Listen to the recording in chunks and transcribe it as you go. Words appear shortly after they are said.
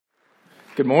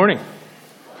Good morning.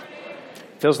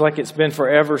 Feels like it's been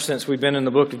forever since we've been in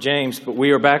the book of James, but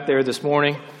we are back there this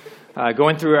morning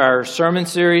going through our sermon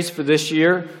series for this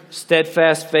year,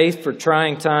 Steadfast Faith for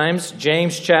Trying Times,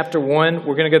 James chapter 1.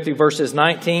 We're going to go through verses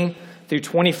 19 through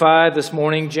 25 this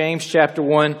morning, James chapter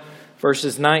 1,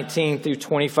 verses 19 through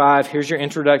 25. Here's your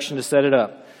introduction to set it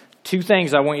up. Two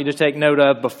things I want you to take note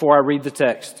of before I read the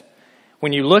text.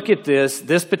 When you look at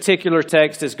this particular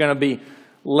text is going to be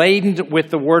laden with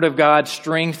the Word of God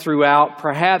stringed throughout,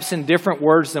 perhaps in different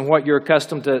words than what you're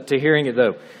accustomed to hearing it,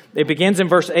 though. It begins in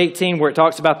verse 18 where it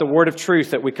talks about the word of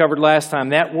truth that we covered last time.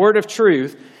 That word of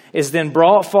truth is then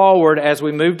brought forward as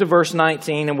we move to verse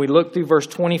 19 and we look through verse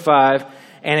 25.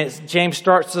 And James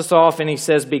starts us off and he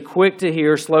says, be quick to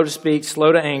hear, slow to speak,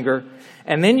 slow to anger.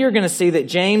 And then you're going to see that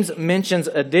James mentions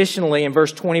additionally in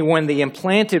verse 21 the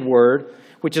implanted word,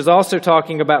 which is also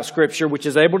talking about Scripture, which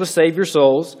is able to save your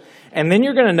souls. And then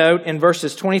you're going to note in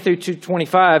verses 20 through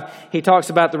 25, he talks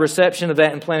about the reception of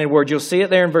that implanted word. You'll see it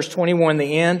there in verse 21,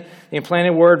 the end, the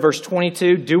implanted word. Verse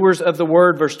 22, doers of the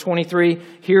word. Verse 23,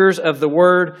 hearers of the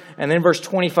word. And then verse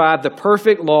 25, the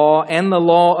perfect law and the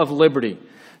law of liberty.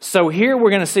 So here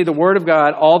we're going to see the word of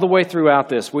God all the way throughout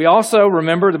this. We also,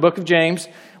 remember the book of James,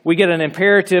 we get an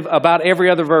imperative about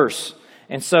every other verse.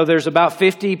 And so there's about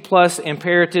 50 plus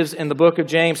imperatives in the book of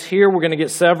James. Here we're going to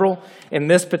get several in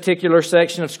this particular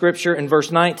section of Scripture. In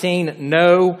verse 19,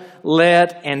 know,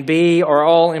 let, and be are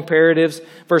all imperatives.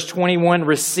 Verse 21,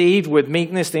 receive with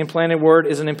meekness, the implanted word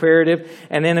is an imperative.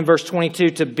 And then in verse 22,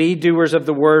 to be doers of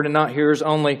the word and not hearers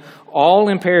only, all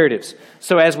imperatives.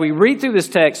 So as we read through this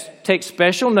text, take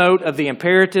special note of the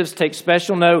imperatives, take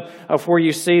special note of where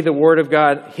you see the word of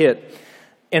God hit.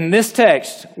 In this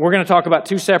text, we're going to talk about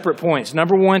two separate points.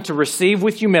 Number one, to receive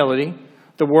with humility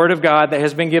the word of God that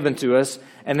has been given to us.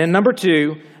 And then number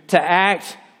two, to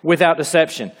act without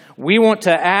deception. We want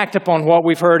to act upon what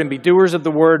we've heard and be doers of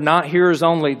the word, not hearers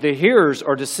only. The hearers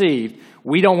are deceived.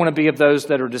 We don't want to be of those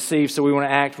that are deceived, so we want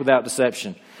to act without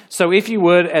deception. So if you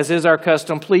would, as is our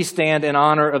custom, please stand in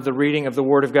honor of the reading of the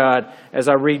word of God as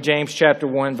I read James chapter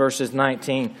 1, verses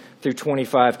 19 through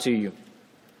 25 to you.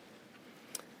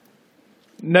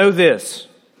 Know this,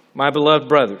 my beloved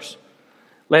brothers.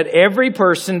 Let every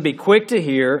person be quick to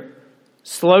hear,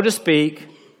 slow to speak,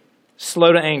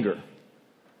 slow to anger.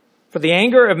 For the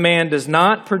anger of man does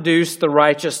not produce the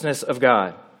righteousness of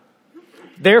God.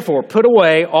 Therefore, put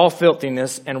away all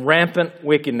filthiness and rampant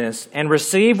wickedness, and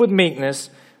receive with meekness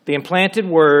the implanted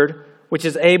word, which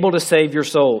is able to save your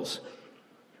souls.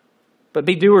 But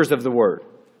be doers of the word,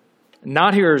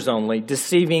 not hearers only,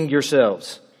 deceiving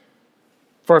yourselves.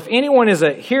 For if anyone is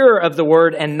a hearer of the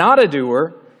word and not a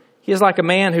doer, he is like a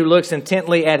man who looks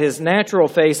intently at his natural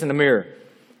face in the mirror.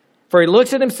 For he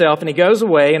looks at himself and he goes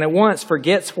away and at once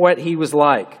forgets what he was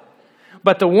like.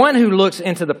 But the one who looks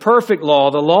into the perfect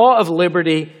law, the law of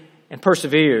liberty, and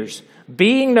perseveres,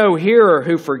 being no hearer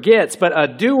who forgets, but a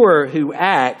doer who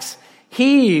acts,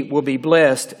 he will be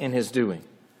blessed in his doing.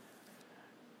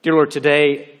 Dear Lord,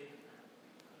 today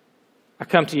I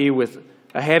come to you with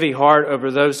a heavy heart over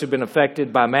those who've been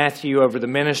affected by Matthew, over the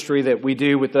ministry that we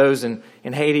do with those in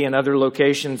Haiti and other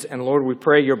locations. And Lord, we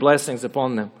pray your blessings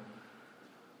upon them.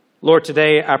 Lord,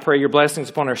 today I pray your blessings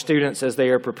upon our students as they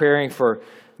are preparing for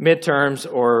midterms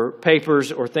or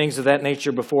papers or things of that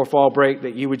nature before fall break,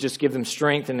 that you would just give them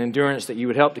strength and endurance, that you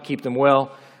would help to keep them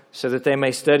well so that they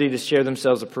may study to show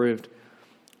themselves approved.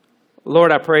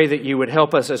 Lord, I pray that you would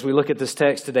help us as we look at this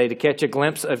text today to catch a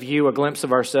glimpse of you, a glimpse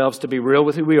of ourselves, to be real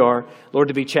with who we are. Lord,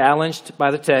 to be challenged by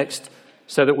the text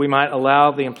so that we might allow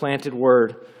the implanted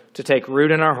word to take root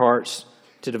in our hearts,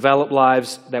 to develop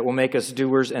lives that will make us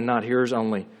doers and not hearers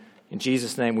only. In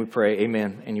Jesus' name we pray,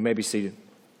 amen. And you may be seated.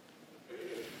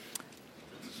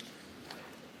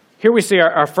 Here we see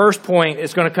our first point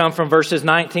is going to come from verses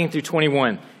 19 through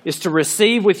 21, is to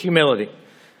receive with humility.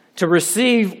 To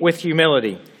receive with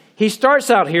humility. He starts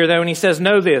out here, though, and he says,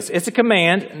 know this. It's a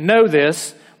command. Know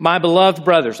this, my beloved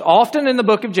brothers. Often in the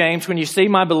book of James, when you see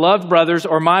my beloved brothers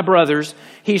or my brothers,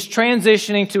 he's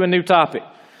transitioning to a new topic.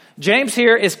 James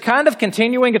here is kind of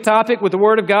continuing a topic with the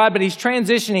Word of God, but he's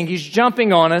transitioning. He's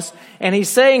jumping on us, and he's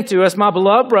saying to us, my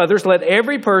beloved brothers, let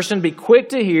every person be quick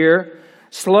to hear,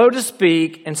 slow to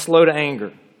speak, and slow to anger.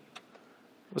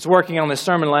 I was working on this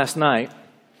sermon last night.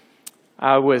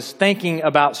 I was thinking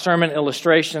about sermon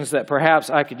illustrations that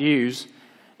perhaps I could use,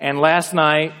 and last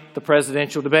night the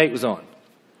presidential debate was on.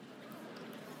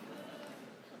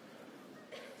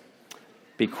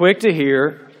 Be quick to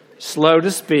hear, slow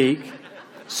to speak,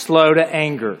 slow to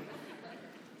anger.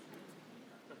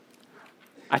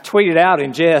 I tweeted out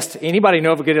in jest, anybody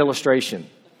know of a good illustration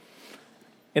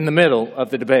in the middle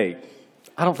of the debate?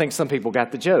 I don't think some people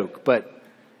got the joke, but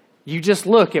you just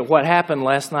look at what happened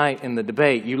last night in the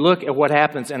debate. You look at what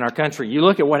happens in our country. You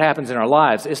look at what happens in our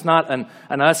lives. It's not an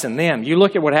us and them. You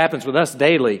look at what happens with us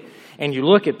daily, and you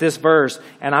look at this verse,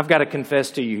 and I've got to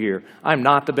confess to you here, I'm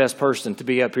not the best person to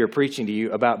be up here preaching to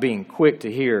you about being quick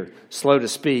to hear, slow to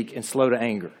speak, and slow to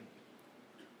anger.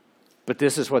 But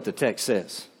this is what the text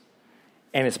says.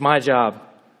 And it's my job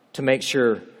to make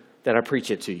sure that I preach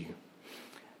it to you.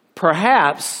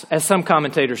 Perhaps, as some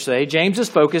commentators say, James is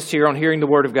focused here on hearing the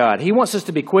Word of God. He wants us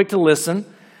to be quick to listen.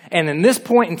 And in this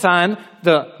point in time,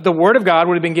 the Word of God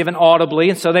would have been given audibly.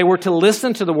 And so they were to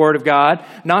listen to the Word of God,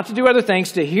 not to do other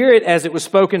things, to hear it as it was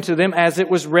spoken to them, as it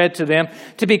was read to them,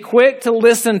 to be quick to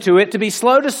listen to it, to be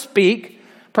slow to speak,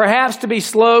 perhaps to be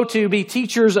slow to be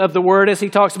teachers of the Word, as he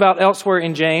talks about elsewhere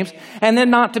in James, and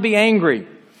then not to be angry.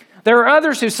 There are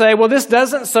others who say, well, this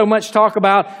doesn't so much talk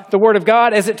about the Word of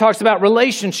God as it talks about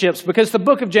relationships, because the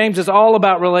book of James is all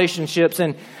about relationships.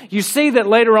 And you see that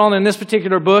later on in this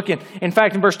particular book, and in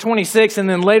fact in verse 26, and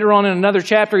then later on in another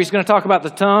chapter, he's going to talk about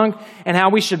the tongue and how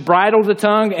we should bridle the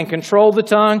tongue and control the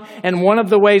tongue. And one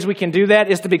of the ways we can do that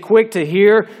is to be quick to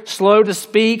hear, slow to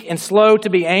speak, and slow to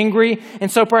be angry. And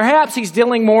so perhaps he's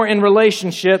dealing more in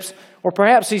relationships, or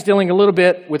perhaps he's dealing a little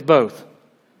bit with both.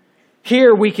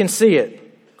 Here we can see it.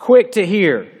 Quick to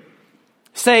hear.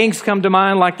 Sayings come to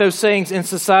mind like those sayings in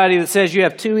society that says you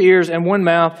have 2 ears and 1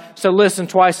 mouth, so listen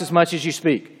twice as much as you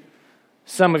speak.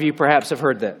 Some of you perhaps have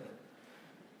heard that.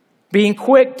 Being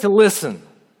quick to listen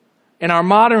in our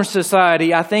modern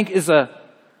society, I think, it's a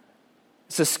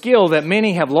skill that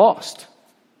many have lost.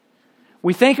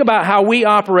 We think about how we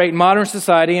operate in modern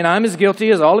society, and I'm as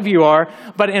guilty as all of you are,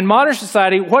 but in modern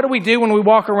society, what do we do when we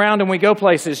walk around and we go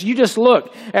places? You just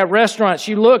look at restaurants,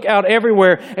 you look out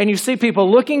everywhere, and you see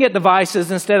people looking at devices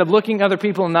instead of looking other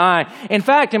people in the eye. In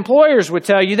fact, employers would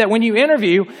tell you that when you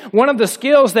interview, one of the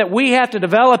skills that we have to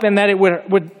develop and that it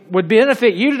would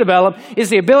benefit you to develop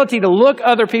is the ability to look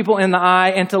other people in the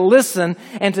eye and to listen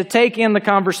and to take in the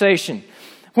conversation.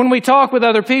 When we talk with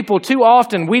other people, too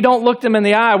often, we don't look them in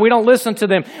the eye. We don't listen to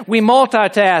them. We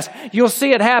multitask. You'll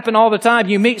see it happen all the time.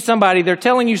 You meet somebody, they're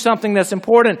telling you something that's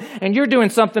important, and you're doing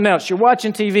something else. You're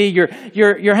watching TV,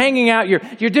 you're hanging out,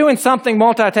 you're doing something,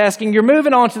 multitasking. You're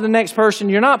moving on to the next person.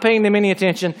 You're not paying them any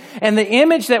attention. And the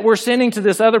image that we're sending to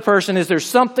this other person is there's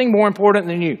something more important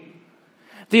than you.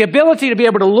 The ability to be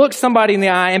able to look somebody in the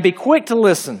eye and be quick to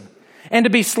listen and to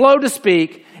be slow to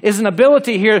speak is an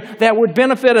ability here that would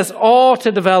benefit us all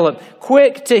to develop.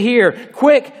 Quick to hear,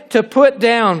 quick to put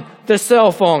down the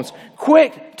cell phones,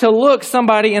 quick to look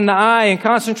somebody in the eye and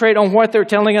concentrate on what they're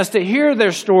telling us, to hear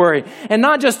their story, and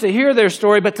not just to hear their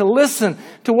story, but to listen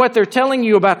to what they're telling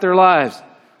you about their lives.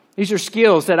 These are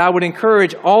skills that I would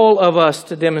encourage all of us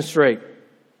to demonstrate.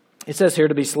 It says here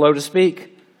to be slow to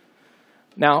speak.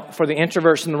 Now, for the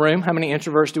introverts in the room, how many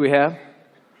introverts do we have?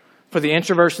 For the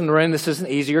introverts in the room, this is an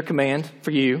easier command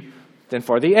for you than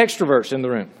for the extroverts in the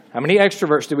room. How many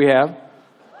extroverts do we have?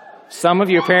 Some of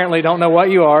you apparently don't know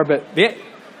what you are, but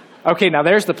okay, now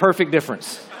there's the perfect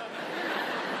difference.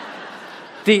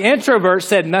 The introverts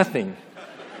said nothing.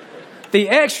 The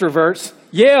extroverts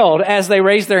yelled as they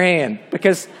raised their hand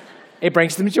because it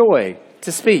brings them joy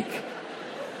to speak.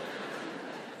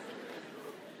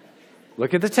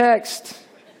 Look at the text.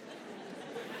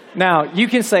 Now, you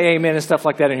can say amen and stuff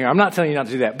like that in here. I'm not telling you not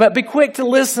to do that. But be quick to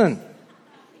listen.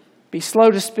 Be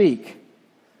slow to speak.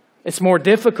 It's more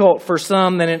difficult for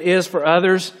some than it is for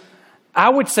others. I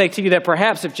would say to you that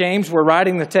perhaps if James were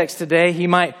writing the text today, he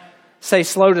might say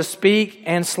slow to speak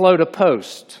and slow to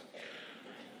post.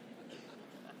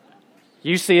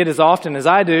 You see it as often as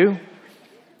I do.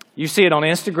 You see it on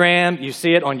Instagram. You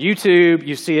see it on YouTube.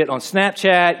 You see it on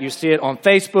Snapchat. You see it on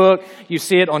Facebook. You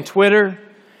see it on Twitter.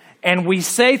 And we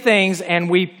say things and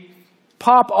we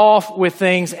pop off with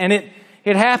things, and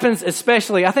it happens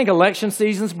especially, I think election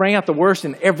seasons bring out the worst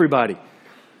in everybody.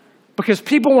 Because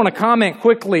people want to comment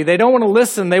quickly. They don't want to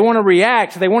listen. They want to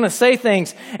react. They want to say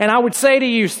things. And I would say to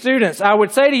you students, I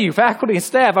would say to you faculty and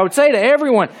staff, I would say to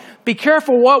everyone, be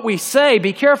careful what we say.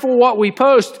 Be careful what we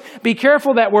post. Be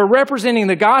careful that we're representing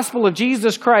the gospel of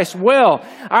Jesus Christ well.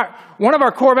 One of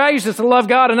our core values is to love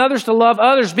God and others to love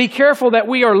others. Be careful that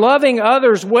we are loving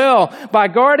others well by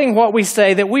guarding what we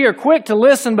say, that we are quick to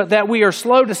listen, but that we are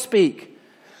slow to speak,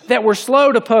 that we're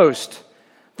slow to post,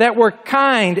 that we're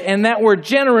kind, and that we're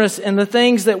generous in the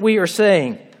things that we are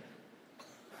saying.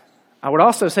 I would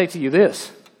also say to you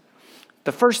this.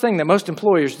 The first thing that most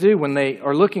employers do when they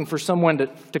are looking for someone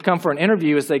to come for an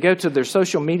interview is they go to their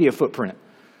social media footprint.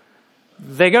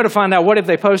 They go to find out, what if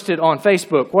they posted on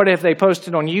Facebook? What if they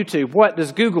posted on YouTube? What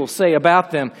does Google say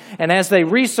about them? And as they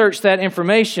research that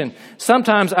information,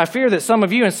 sometimes I fear that some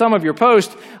of you and some of your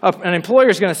posts, an employer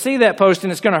is going to see that post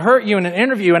and it's going to hurt you in an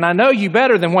interview. And I know you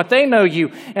better than what they know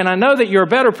you. And I know that you're a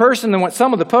better person than what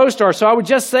some of the posts are. So I would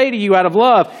just say to you out of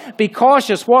love, be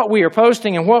cautious what we are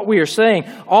posting and what we are saying.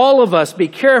 All of us, be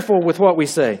careful with what we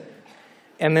say.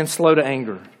 And then slow to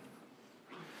anger.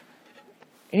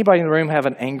 Anybody in the room have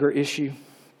an anger issue?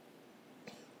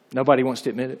 Nobody wants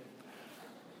to admit it?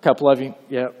 A couple of you?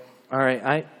 Yeah. All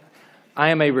right.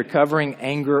 I am a recovering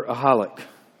anger-aholic.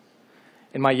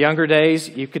 In my younger days,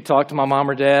 you could talk to my mom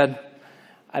or dad.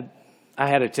 I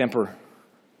had a temper.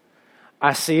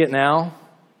 I see it now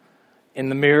in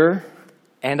the mirror,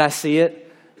 and I see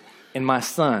it in my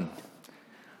son,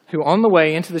 who on the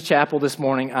way into the chapel this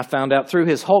morning, I found out threw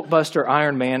his Hulkbuster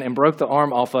Iron Man and broke the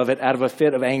arm off of it out of a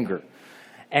fit of anger.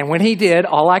 And when he did,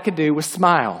 all I could do was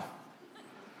smile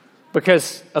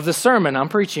because of the sermon I'm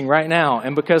preaching right now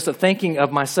and because of thinking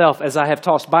of myself as I have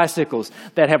tossed bicycles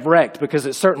that have wrecked because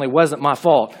it certainly wasn't my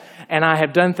fault. And I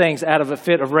have done things out of a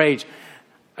fit of rage.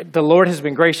 The Lord has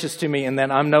been gracious to me in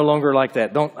that I'm no longer like that.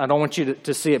 I don't want you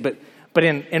to see it, but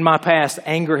in my past,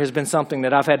 anger has been something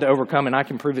that I've had to overcome, and I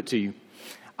can prove it to you.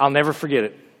 I'll never forget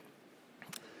it.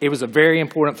 It was a very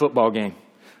important football game,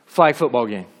 flag football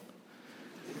game.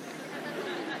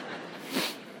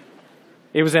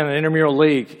 It was in an intramural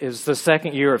league. It was the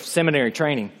second year of seminary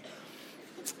training.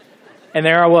 And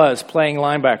there I was playing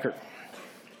linebacker.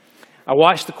 I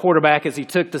watched the quarterback as he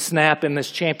took the snap in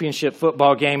this championship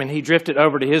football game, and he drifted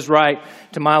over to his right,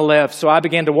 to my left. So I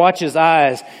began to watch his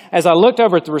eyes. As I looked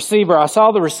over at the receiver, I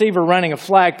saw the receiver running a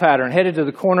flag pattern headed to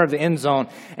the corner of the end zone.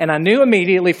 And I knew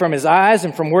immediately from his eyes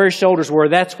and from where his shoulders were,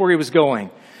 that's where he was going.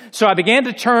 So I began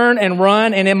to turn and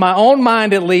run, and in my own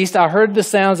mind at least, I heard the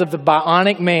sounds of the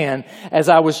Bionic Man as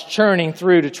I was churning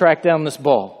through to track down this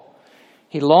ball.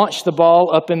 He launched the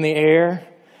ball up in the air,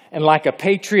 and like a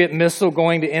Patriot missile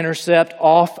going to intercept,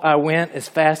 off I went as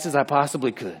fast as I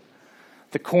possibly could.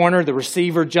 The corner, the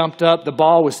receiver jumped up, the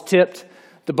ball was tipped.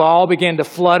 The ball began to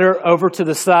flutter over to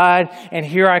the side, and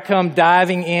here I come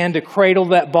diving in to cradle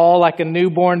that ball like a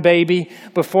newborn baby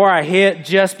before I hit,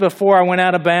 just before I went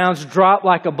out of bounds, dropped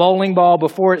like a bowling ball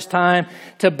before it's time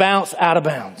to bounce out of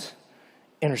bounds.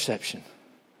 Interception.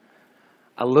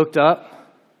 I looked up,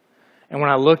 and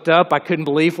when I looked up, I couldn't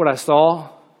believe what I saw.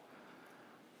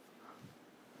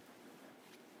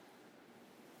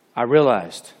 I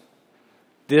realized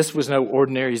this was no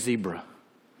ordinary zebra.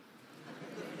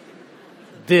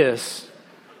 This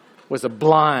was a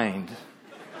blind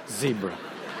zebra.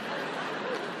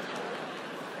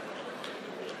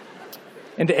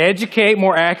 And to educate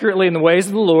more accurately in the ways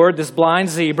of the Lord, this blind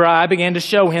zebra, I began to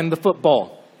show him the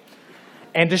football.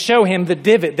 And to show him the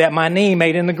divot that my knee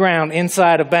made in the ground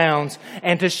inside of bounds.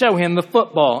 And to show him the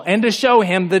football. And to show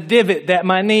him the divot that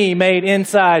my knee made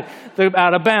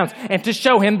out of bounds. And to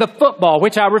show him the football,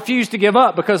 which I refused to give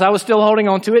up because I was still holding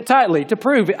on to it tightly. To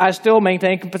prove it, I still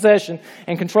maintained possession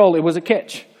and control. It was a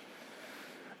catch.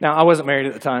 Now, I wasn't married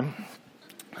at the time.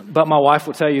 But my wife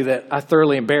will tell you that I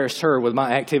thoroughly embarrassed her with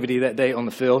my activity that day on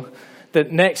the field. The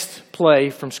next play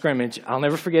from scrimmage, I'll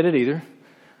never forget it either.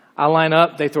 I line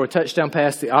up, they throw a touchdown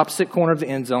pass to the opposite corner of the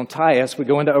end zone, tie us, we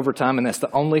go into overtime, and that's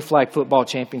the only flag football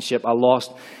championship I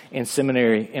lost in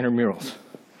seminary intramurals.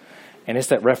 And it's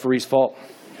that referee's fault.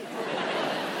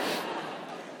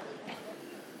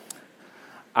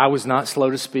 I was not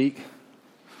slow to speak.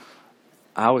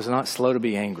 I was not slow to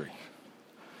be angry.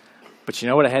 But you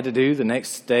know what I had to do the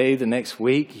next day, the next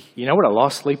week? You know what I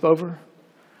lost sleep over?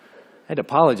 I had to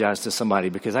apologize to somebody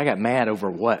because I got mad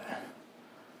over what?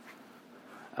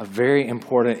 A very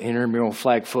important intramural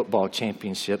flag football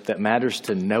championship that matters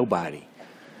to nobody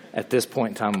at this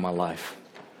point in time in my life.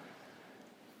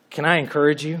 Can I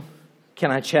encourage you? Can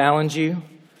I challenge you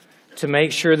to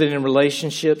make sure that in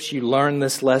relationships you learn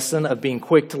this lesson of being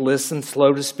quick to listen,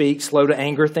 slow to speak, slow to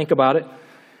anger? Think about it.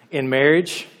 In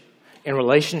marriage, in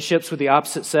relationships with the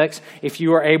opposite sex, if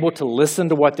you are able to listen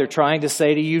to what they're trying to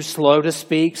say to you, slow to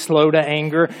speak, slow to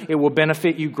anger, it will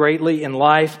benefit you greatly in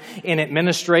life, in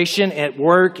administration, at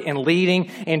work, in leading,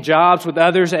 in jobs with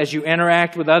others, as you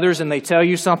interact with others and they tell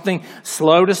you something.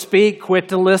 Slow to speak, quick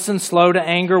to listen, slow to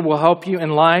anger will help you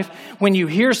in life. When you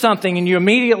hear something and you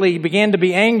immediately begin to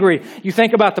be angry, you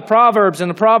think about the Proverbs, and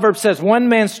the Proverb says, one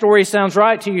man's story sounds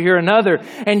right till you hear another,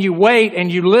 and you wait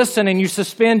and you listen and you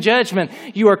suspend judgment.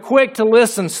 You are quick to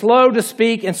listen, slow to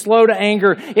speak, and slow to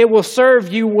anger. It will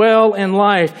serve you well in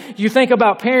life. You think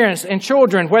about parents and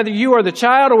children, whether you are the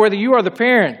child or whether you are the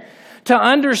parent. to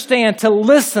understand, to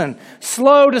listen,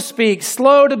 slow to speak,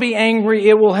 slow to be angry.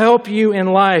 It will help you in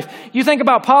life. You think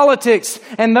about politics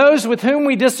and those with whom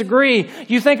we disagree.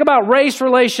 You think about race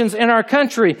relations in our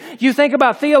country. You think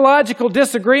about theological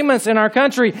disagreements in our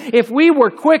country. If we were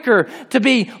quicker to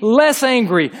be less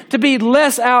angry, to be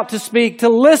less out to speak, to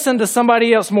listen to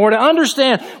somebody else more, to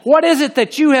understand what is it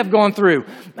that you have gone through.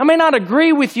 I may not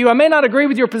agree with you. I may not agree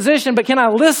with your position, but can I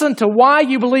listen to why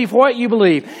you believe what you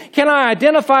believe? Can I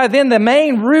identify then the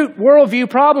main root worldview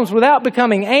problems without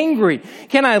becoming angry?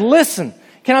 Can I listen?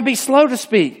 Can I be slow to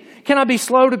speak? Can I be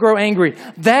slow to grow angry?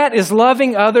 That is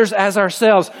loving others as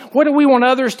ourselves. What do we want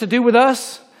others to do with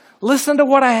us? Listen to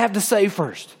what I have to say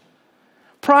first.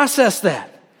 Process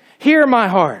that. Hear my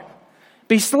heart.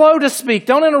 Be slow to speak.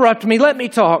 Don't interrupt me. Let me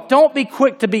talk. Don't be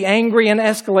quick to be angry and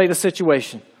escalate a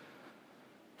situation.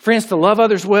 Friends, to love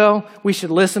others well, we should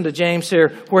listen to James here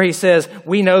where he says,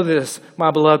 we know this,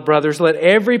 my beloved brothers. Let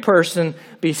every person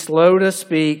be slow to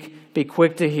speak, be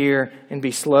quick to hear, and be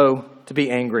slow to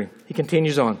be angry. He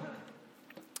continues on.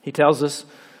 He tells us,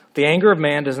 the anger of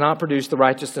man does not produce the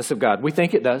righteousness of God. We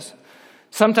think it does.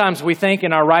 Sometimes we think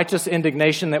in our righteous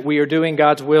indignation that we are doing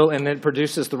God's will and it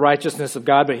produces the righteousness of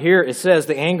God. But here it says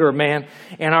the anger of man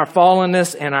and our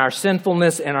fallenness and our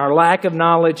sinfulness and our lack of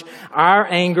knowledge, our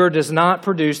anger does not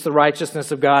produce the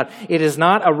righteousness of God. It is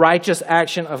not a righteous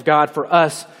action of God for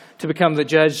us to become the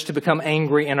judge, to become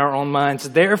angry in our own minds.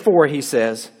 Therefore, he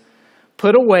says,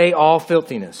 put away all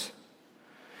filthiness.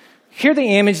 Here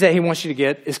the image that he wants you to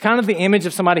get is kind of the image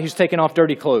of somebody who's taken off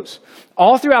dirty clothes.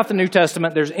 All throughout the New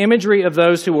Testament, there's imagery of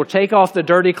those who will take off the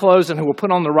dirty clothes and who will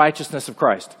put on the righteousness of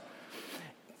Christ.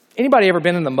 Anybody ever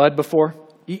been in the mud before?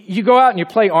 You go out and you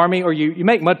play army or you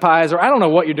make mud pies or I don't know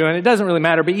what you're doing. It doesn't really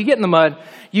matter, but you get in the mud.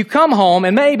 You come home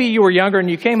and maybe you were younger and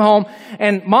you came home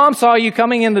and mom saw you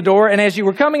coming in the door. And as you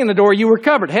were coming in the door, you were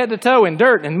covered head to toe in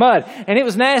dirt and mud and it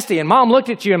was nasty. And mom looked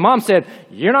at you and mom said,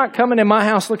 you're not coming in my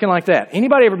house looking like that.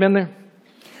 Anybody ever been there?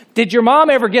 Did your mom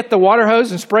ever get the water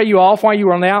hose and spray you off while you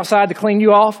were on the outside to clean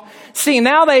you off? See,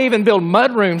 now they even build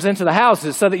mud rooms into the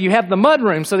houses so that you have the mud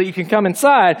room so that you can come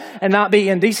inside and not be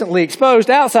indecently exposed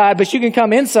outside, but you can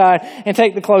come inside and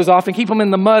take the clothes off and keep them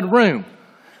in the mud room.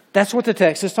 That's what the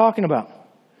text is talking about.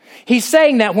 He's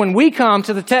saying that when we come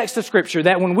to the text of Scripture,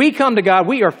 that when we come to God,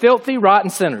 we are filthy, rotten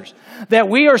sinners. That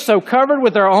we are so covered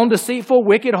with our own deceitful,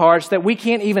 wicked hearts that we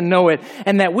can't even know it.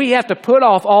 And that we have to put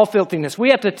off all filthiness.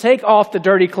 We have to take off the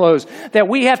dirty clothes. That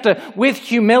we have to, with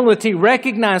humility,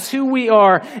 recognize who we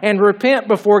are and repent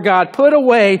before God. Put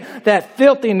away that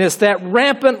filthiness, that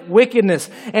rampant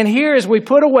wickedness. And here as we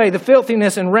put away the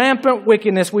filthiness and rampant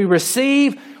wickedness, we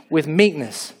receive with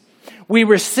meekness. We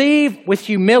receive with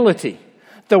humility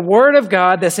the Word of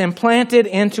God that's implanted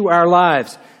into our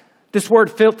lives. This word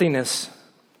filthiness,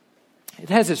 it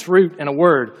has its root in a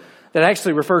word that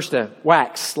actually refers to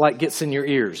wax, like gets in your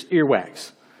ears,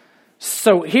 earwax.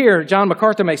 So here, John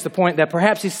MacArthur makes the point that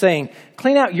perhaps he's saying,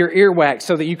 clean out your earwax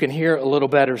so that you can hear a little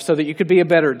better, so that you could be a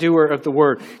better doer of the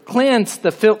Word. Cleanse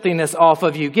the filthiness off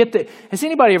of you. Has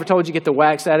anybody ever told you get the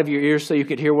wax out of your ears so you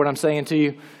could hear what I'm saying to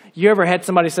you? You ever had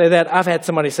somebody say that? I've had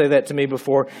somebody say that to me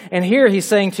before. And here he's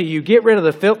saying to you, get rid of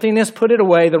the filthiness, put it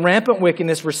away, the rampant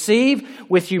wickedness, receive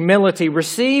with humility,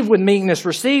 receive with meekness,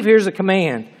 receive, here's a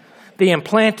command, the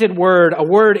implanted word, a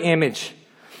word image.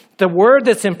 The word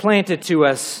that's implanted to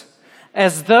us,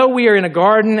 as though we are in a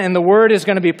garden and the word is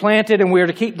going to be planted and we are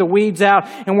to keep the weeds out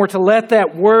and we're to let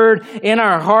that word in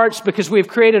our hearts because we've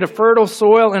created a fertile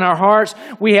soil in our hearts.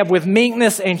 We have with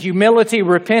meekness and humility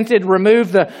repented,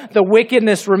 removed the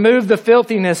wickedness, removed the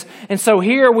filthiness. And so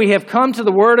here we have come to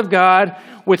the word of God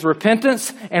with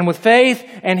repentance and with faith.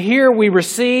 And here we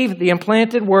receive the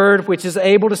implanted word which is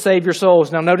able to save your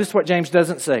souls. Now notice what James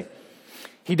doesn't say.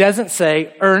 He doesn't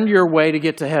say, earn your way to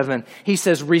get to heaven. He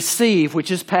says, receive,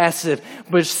 which is passive.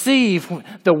 Receive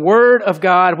the Word of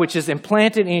God, which is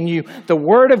implanted in you. The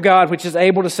Word of God, which is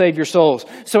able to save your souls.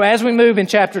 So as we move in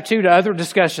chapter 2 to other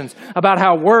discussions about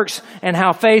how works and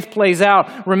how faith plays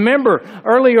out, remember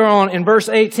earlier on in verse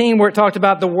 18 where it talked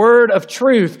about the Word of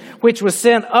truth, which was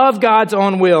sent of God's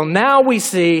own will. Now we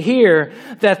see here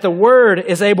that the Word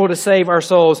is able to save our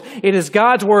souls. It is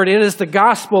God's Word. It is the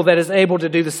gospel that is able to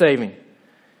do the saving.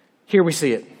 Here we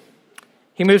see it.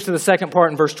 He moves to the second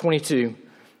part in verse 22.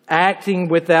 Acting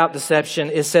without deception,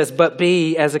 it says, but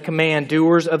be, as a command,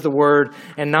 doers of the word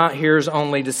and not hearers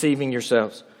only, deceiving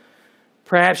yourselves.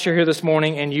 Perhaps you're here this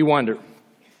morning and you wonder,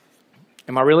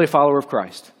 am I really a follower of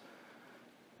Christ?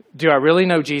 Do I really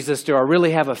know Jesus? Do I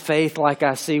really have a faith like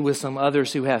I see with some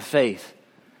others who have faith?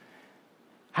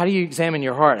 How do you examine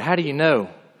your heart? How do you know?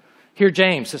 Here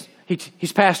James,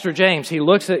 He's Pastor James. He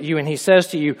looks at you and he says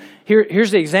to you,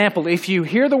 here's the example. If you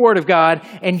hear the word of God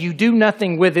and you do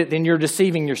nothing with it, then you're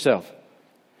deceiving yourself.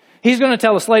 He's going to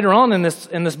tell us later on in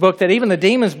this book that even the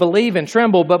demons believe and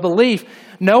tremble, but belief,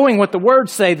 knowing what the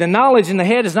words say, the knowledge in the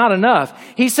head is not enough.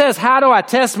 He says, how do I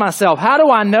test myself? How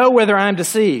do I know whether I'm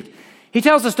deceived? He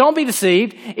tells us, don't be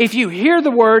deceived. If you hear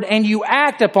the word and you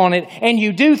act upon it and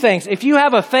you do things, if you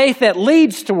have a faith that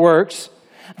leads to works,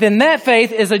 then that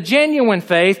faith is a genuine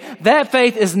faith. That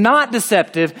faith is not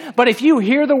deceptive. But if you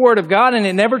hear the word of God and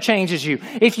it never changes you,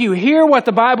 if you hear what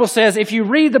the Bible says, if you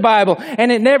read the Bible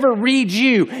and it never reads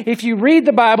you, if you read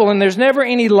the Bible and there's never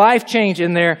any life change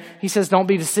in there, he says, don't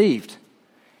be deceived.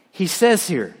 He says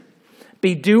here,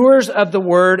 be doers of the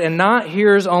word and not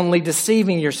hearers only,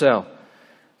 deceiving yourself.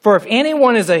 For if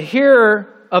anyone is a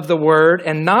hearer of the word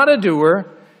and not a doer,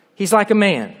 he's like a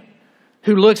man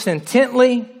who looks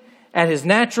intently at his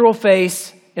natural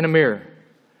face in a mirror.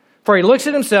 For he looks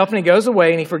at himself and he goes away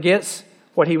and he forgets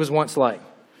what he was once like.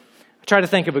 I try to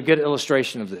think of a good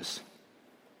illustration of this.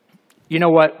 You know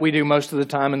what we do most of the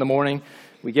time in the morning?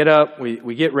 We get up,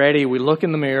 we get ready, we look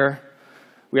in the mirror.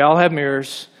 We all have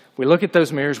mirrors. We look at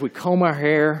those mirrors, we comb our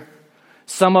hair.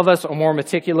 Some of us are more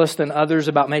meticulous than others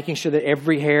about making sure that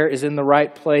every hair is in the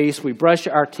right place. We brush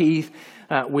our teeth.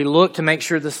 We look to make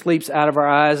sure the sleep's out of our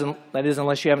eyes, and that is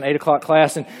unless you have an 8 o'clock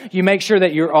class. And you make sure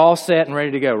that you're all set and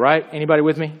ready to go, right? Anybody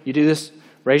with me? You do this?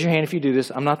 Raise your hand if you do this.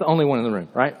 I'm not the only one in the room,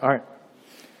 right? All right.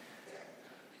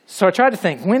 So I tried to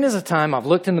think, when is a time I've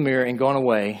looked in the mirror and gone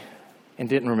away and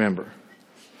didn't remember?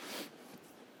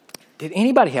 Did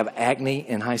anybody have acne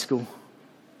in high school?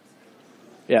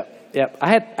 Yep. I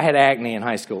had acne in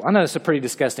high school. I know it's a pretty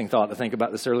disgusting thought to think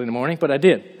about this early in the morning, but I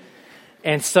did.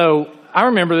 And so I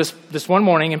remember this one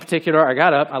morning in particular, I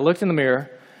got up, I looked in the mirror,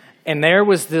 and there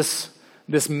was this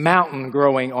mountain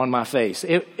growing on my face.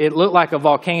 It looked like a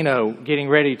volcano getting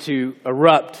ready to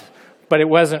erupt, but it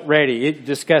wasn't ready.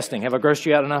 Disgusting. Have I grossed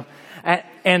you out enough?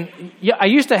 And I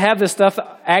used to have this stuff,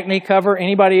 acne cover.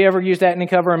 Anybody ever used acne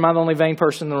cover? Am I the only vain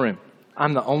person in the room?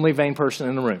 I'm the only vain person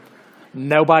in the room.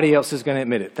 Nobody else is going to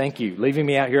admit it. Thank you. Leaving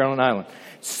me out here on an island.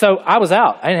 So I was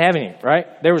out. I didn't have any,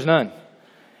 right? There was none.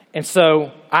 And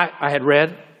so I had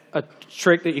read a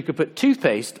trick that you could put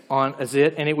toothpaste on a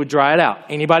zit and it would dry it out.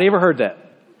 Anybody ever heard that?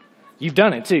 You've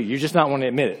done it too. You're just not wanting to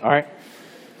admit it, all right?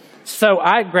 So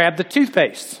I grabbed the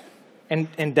toothpaste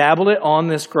and dabbled it on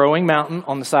this growing mountain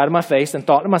on the side of my face and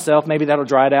thought to myself, maybe that'll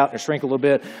dry it out or shrink a little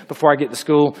bit before I get to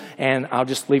school and I'll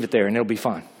just leave it there and it'll be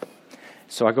fine.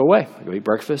 So I go away. I go eat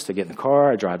breakfast. I get in the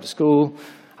car. I drive to school.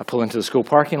 I pull into the school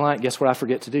parking lot. Guess what I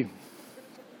forget to do?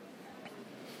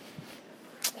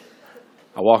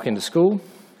 I walk into school.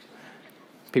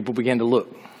 People begin to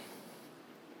look.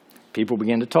 People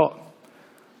begin to talk.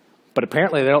 But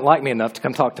apparently they don't like me enough to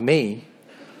come talk to me.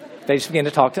 They just begin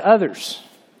to talk to others.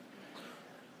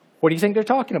 What do you think they're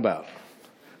talking about?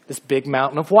 This big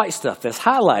mountain of white stuff that's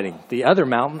highlighting the other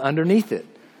mountain underneath it.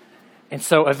 And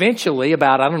so eventually,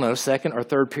 about, second or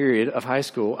third period of high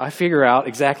school, I figure out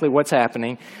exactly what's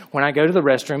happening when I go to the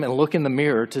restroom and look in the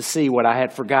mirror to see what I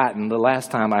had forgotten the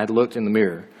last time I had looked in the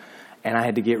mirror. And I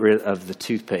had to get rid of the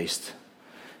toothpaste.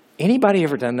 Anybody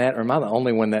ever done that, or am I the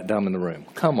only one that dumb in the room?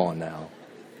 Come on now.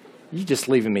 You're just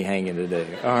leaving me hanging today.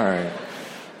 All right.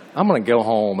 I'm going to go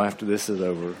home after this is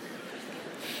over.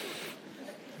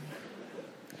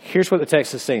 Here's what the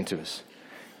text is saying to us.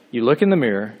 You look in the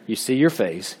mirror, you see your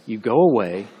face, you go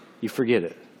away, you forget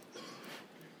it.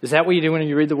 Is that what you do when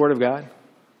you read the Word of God?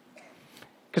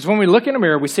 Because when we look in a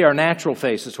mirror, we see our natural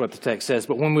face, is what the text says.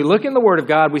 But when we look in the Word of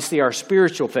God, we see our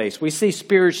spiritual face. We see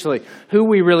spiritually who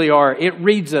we really are. It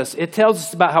reads us. It tells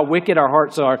us about how wicked our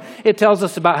hearts are. It tells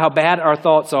us about how bad our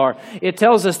thoughts are. It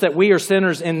tells us that we are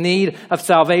sinners in need of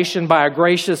salvation by a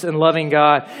gracious and loving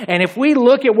God. And if we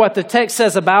look at what the text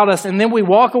says about us and then we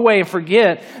walk away and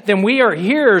forget, then we are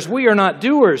hearers, we are not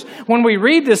doers. When we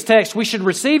read this text, we should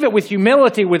receive it with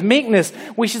humility, with meekness.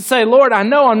 We should say, Lord, I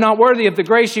know I'm not worthy of the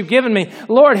grace you've given me.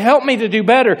 Lord, help me to do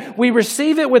better. We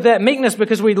receive it with that meekness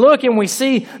because we look and we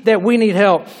see that we need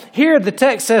help. Here the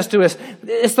text says to us,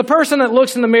 it's the person that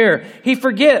looks in the mirror. He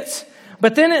forgets.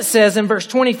 But then it says in verse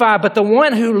 25, but the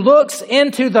one who looks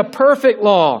into the perfect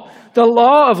law, the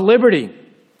law of liberty,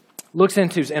 looks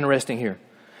into is interesting here.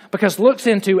 Because looks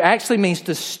into actually means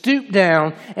to stoop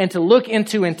down and to look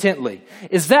into intently.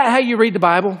 Is that how you read the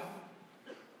Bible?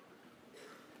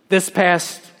 This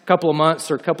past couple of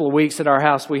months or couple of weeks at our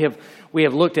house, we have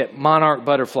looked at monarch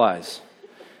butterflies.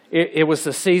 it was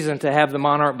the season to have the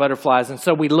monarch butterflies. And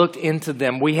so we looked into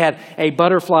them. We had a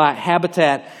butterfly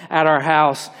habitat at our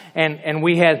house, and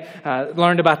we had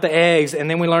learned about the eggs, and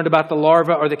then we learned about the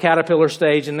larva or the caterpillar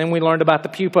stage, and then we learned about the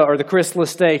pupa or the chrysalis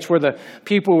stage where the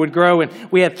pupa would grow.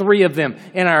 And we had 3 of them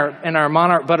in our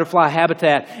monarch butterfly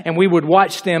habitat, and we would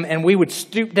watch them, and we would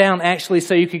stoop down actually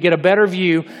so you could get a better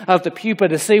view of the pupa,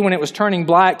 to see when it was turning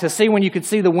black, to see when you could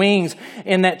see the wings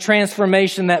in that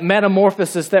transformation, that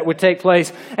metamorphosis that would take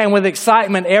place. And with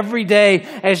excitement every day,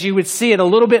 as you would see it a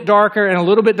little bit darker and a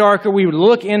little bit darker, we would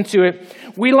look into it.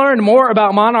 We learned more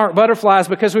about monarch butterflies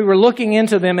because we were looking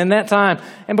into them in that time,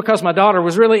 and because my daughter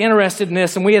was really interested in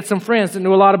this, and we had some friends that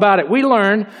knew a lot about it. We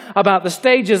learned about the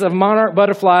stages of monarch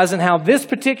butterflies and how this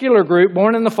particular group,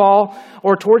 born in the fall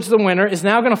or towards the winter, is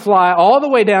now going to fly all the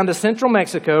way down to central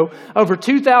Mexico, over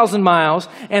 2,000 miles,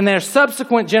 and their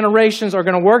subsequent generations are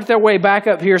going to work their way back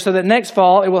up here so that next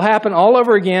fall it will happen all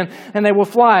over again, and they will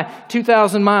fly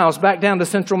 2,000 miles back down to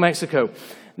central Mexico.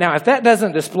 Now, if that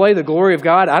doesn't display the glory of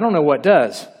God, I don't know what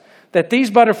does. That these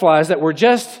butterflies that were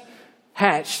just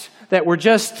hatched, that were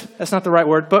just, that's not the right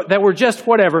word, but that were just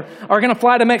whatever, are going to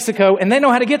fly to Mexico, and they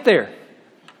know how to get there.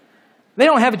 They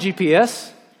don't have a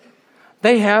GPS.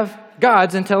 They have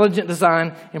God's intelligent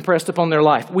design impressed upon their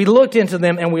life. We looked into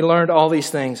them, and we learned all these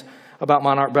things about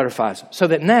monarch butterflies. So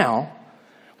that now,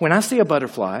 when I see a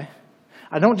butterfly,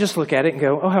 I don't just look at it and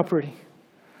go, oh, how pretty.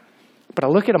 But I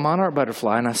look at a monarch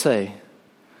butterfly, and I say,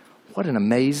 what an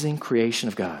amazing creation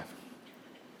of God.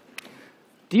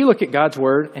 Do you look at God's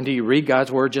Word, and do you read God's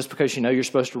Word just because you know you're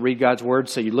supposed to read God's Word?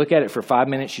 So you look at it for 5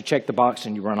 minutes, you check the box,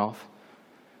 and you run off?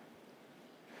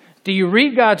 Do you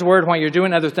read God's Word while you're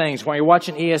doing other things, while you're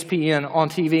watching ESPN on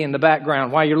TV in the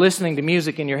background, while you're listening to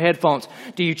music in your headphones?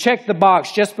 Do you check the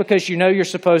box just because you know you're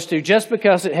supposed to, just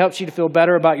because it helps you to feel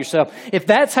better about yourself? If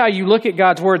that's how you look at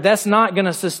God's Word, that's not going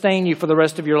to sustain you for the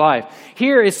rest of your life.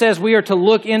 Here it says we are to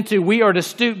look into, we are to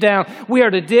stoop down, we are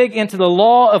to dig into the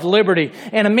law of liberty.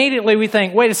 And immediately we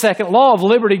think, wait a second, law of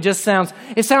liberty just sounds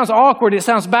awkward, it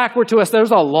sounds backward to us.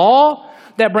 There's a law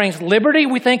that brings liberty.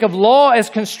 We think of law as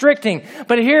constricting.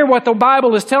 But here what the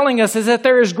Bible is telling us is that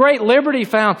there is great liberty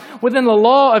found within the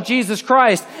law of Jesus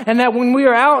Christ. And that when we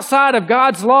are outside of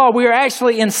God's law, we are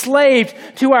actually enslaved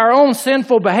to our own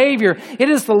sinful behavior. It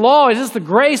is the law, it is the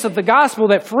grace of the gospel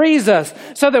that frees us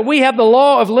so that we have the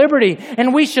law of liberty.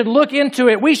 And we should look into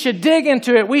it. We should dig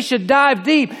into it. We should dive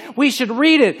deep. We should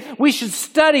read it. We should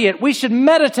study it. We should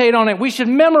meditate on it. We should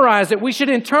memorize it. We should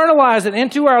internalize it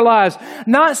into our lives.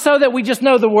 Not so that we just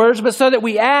know the words, but so that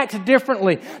we act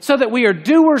differently, so that we are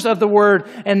doers of the word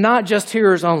and not just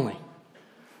hearers only.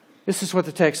 This is what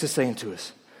the text is saying to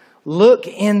us. Look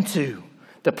into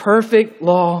the perfect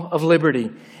law of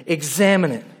liberty,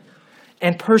 examine it,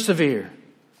 and persevere,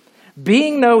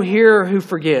 being no hearer who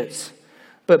forgets,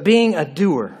 but being a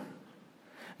doer,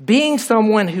 being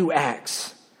someone who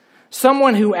acts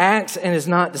and is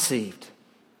not deceived.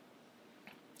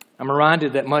 I'm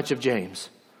reminded that much of James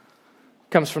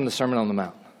comes from the Sermon on the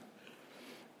Mount.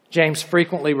 James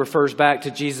frequently refers back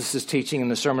to Jesus' teaching in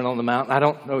the Sermon on the Mount. I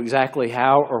don't know exactly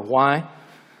how or why,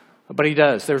 but he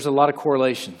does. There's a lot of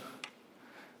correlation.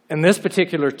 In this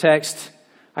particular text,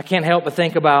 I can't help but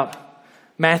think about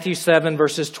Matthew 7,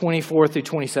 verses 24 through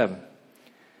 27.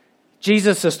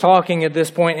 Jesus is talking at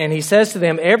this point, and he says to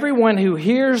them, everyone who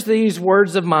hears these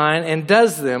words of mine and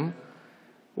does them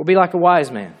will be like a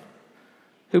wise man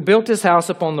who built his house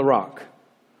upon the rock.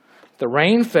 The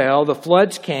rain fell, the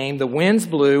floods came, the winds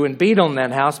blew and beat on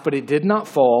that house, but it did not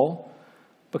fall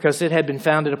because it had been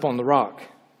founded upon the rock.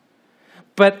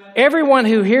 But everyone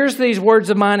who hears these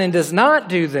words of mine and does not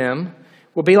do them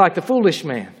will be like the foolish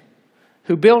man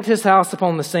who built his house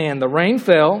upon the sand. The rain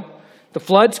fell, the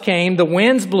floods came, the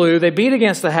winds blew, they beat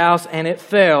against the house, and it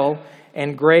fell,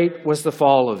 and great was the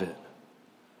fall of it.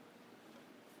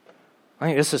 I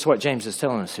think this is what James is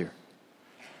telling us here.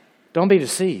 Don't be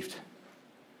deceived.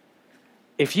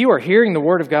 If you are hearing the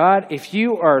Word of God, if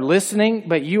you are listening,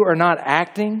 but you are not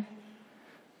acting,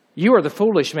 you are the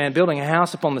foolish man building a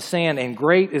house upon the sand, and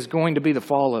great is going to be the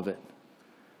fall of it.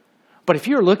 But if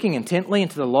you're looking intently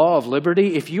into the law of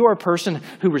liberty, if you are a person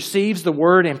who receives the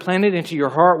word implanted into your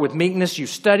heart with meekness, you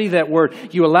study that word,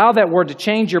 you allow that word to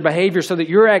change your behavior so that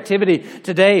your activity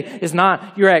today is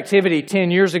not your activity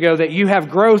 10 years ago, that you have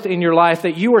growth in your life,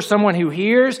 that you are someone who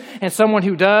hears and someone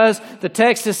who does. The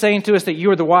text is saying to us that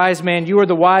you are the wise man, you are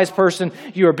the wise person,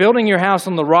 you are building your house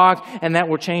on the rock, and that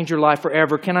will change your life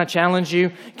forever. Can I challenge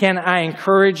you? Can I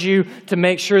encourage you to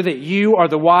make sure that you are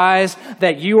the wise,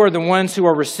 that you are the ones who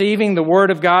are receiving the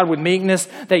Word of God with meekness,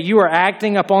 that you are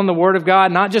acting upon the Word of God,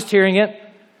 not just hearing it?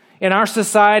 In our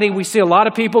society, we see a lot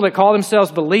of people that call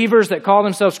themselves believers, that call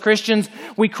themselves Christians.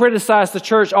 We criticize the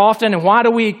church often. And why do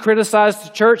we criticize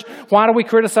the church? Why do we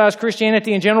criticize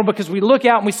Christianity in general? Because we look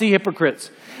out and we see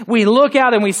hypocrites. We look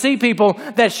out and we see people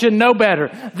that should know better.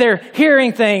 They're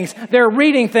hearing things, they're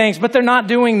reading things, but they're not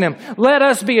doing them. Let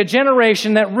us be a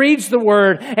generation that reads the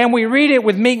Word and we read it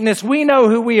with meekness. We know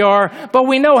who we are, but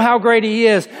we know how great He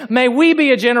is. May we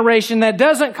be a generation that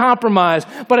doesn't compromise,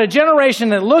 but a generation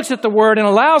that looks at the Word and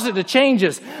allows it to change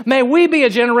us. May we be a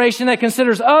generation that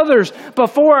considers others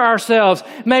before ourselves.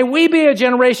 May we be a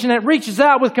generation that reaches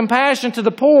out with compassion to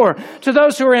the poor, to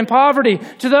those who are in poverty,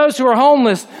 to those who are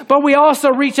homeless, but we also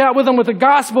reach out with them with the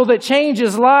gospel that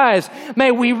changes lives.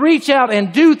 May we reach out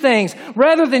and do things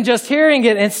rather than just hearing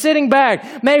it and sitting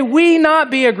back. May we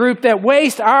not be a group that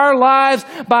waste our lives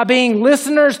by being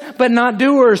listeners but not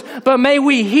doers. But may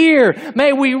we hear,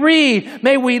 may we read,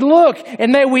 may we look,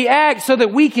 and may we act so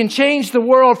that we can change the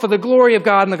world for the glory of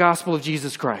God and the gospel of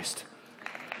Jesus Christ.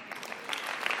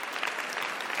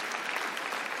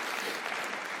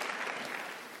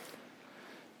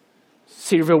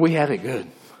 Cedarville, we have it good.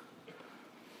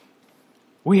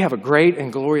 We have a great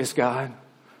and glorious God.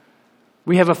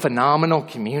 We have a phenomenal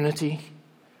community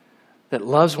that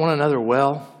loves one another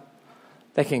well,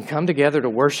 that can come together to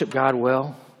worship God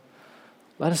well.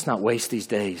 Let us not waste these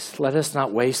days. Let us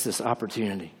not waste this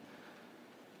opportunity.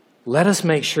 Let us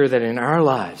make sure that in our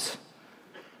lives,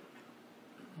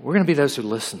 we're going to be those who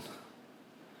listen.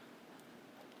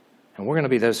 And we're going to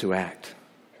be those who act.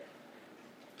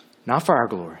 Not for our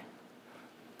glory,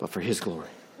 but for His glory.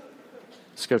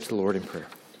 Let's go to the Lord in prayer.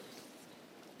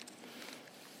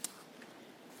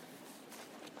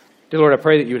 Dear Lord, I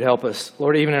pray that you would help us,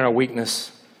 Lord, even in our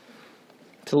weakness,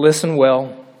 to listen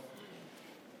well,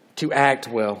 to act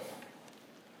well.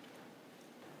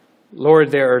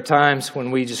 Lord, there are times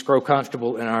when we just grow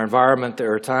comfortable in our environment.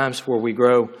 There are times where we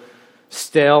grow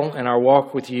stale in our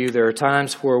walk with you. There are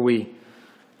times where we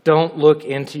don't look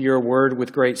into your word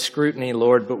with great scrutiny,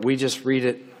 Lord, but we just read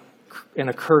it in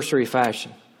a cursory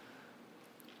fashion.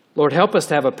 Lord, help us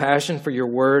to have a passion for your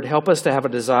word. Help us to have a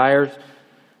desire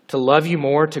to love you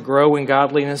more, to grow in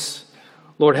godliness.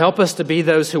 Lord, help us to be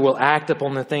those who will act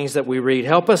upon the things that we read.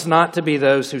 Help us not to be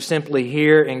those who simply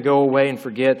hear and go away and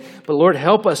forget. But Lord,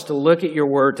 help us to look at your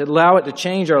word, to allow it to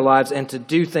change our lives and to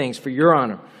do things for your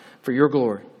honor, for your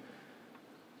glory.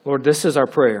 Lord, this is our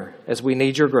prayer as we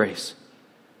need your grace,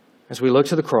 as we look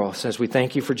to the cross, as we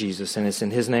thank you for Jesus. And it's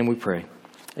in his name we pray.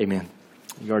 Amen.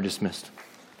 You are dismissed.